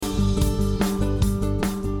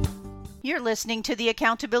You're listening to the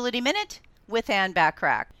Accountability Minute with Ann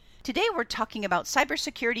Backrack. Today we're talking about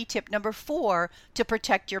cybersecurity tip number 4 to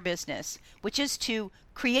protect your business, which is to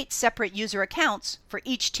create separate user accounts for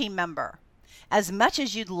each team member. As much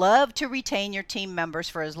as you'd love to retain your team members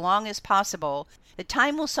for as long as possible, the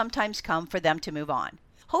time will sometimes come for them to move on.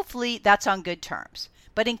 Hopefully that's on good terms.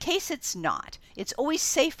 But in case it's not, it's always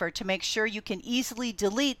safer to make sure you can easily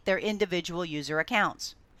delete their individual user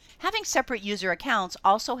accounts. Having separate user accounts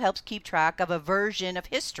also helps keep track of a version of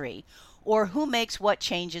history or who makes what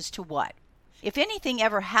changes to what. If anything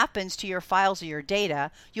ever happens to your files or your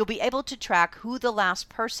data, you'll be able to track who the last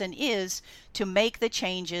person is to make the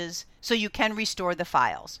changes so you can restore the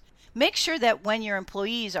files. Make sure that when your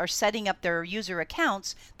employees are setting up their user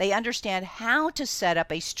accounts, they understand how to set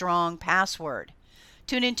up a strong password.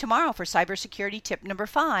 Tune in tomorrow for cybersecurity tip number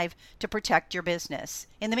 5 to protect your business.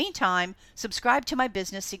 In the meantime, subscribe to my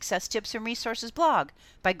Business Success Tips and Resources blog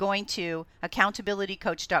by going to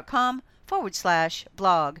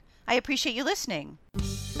accountabilitycoach.com/blog. I appreciate you listening.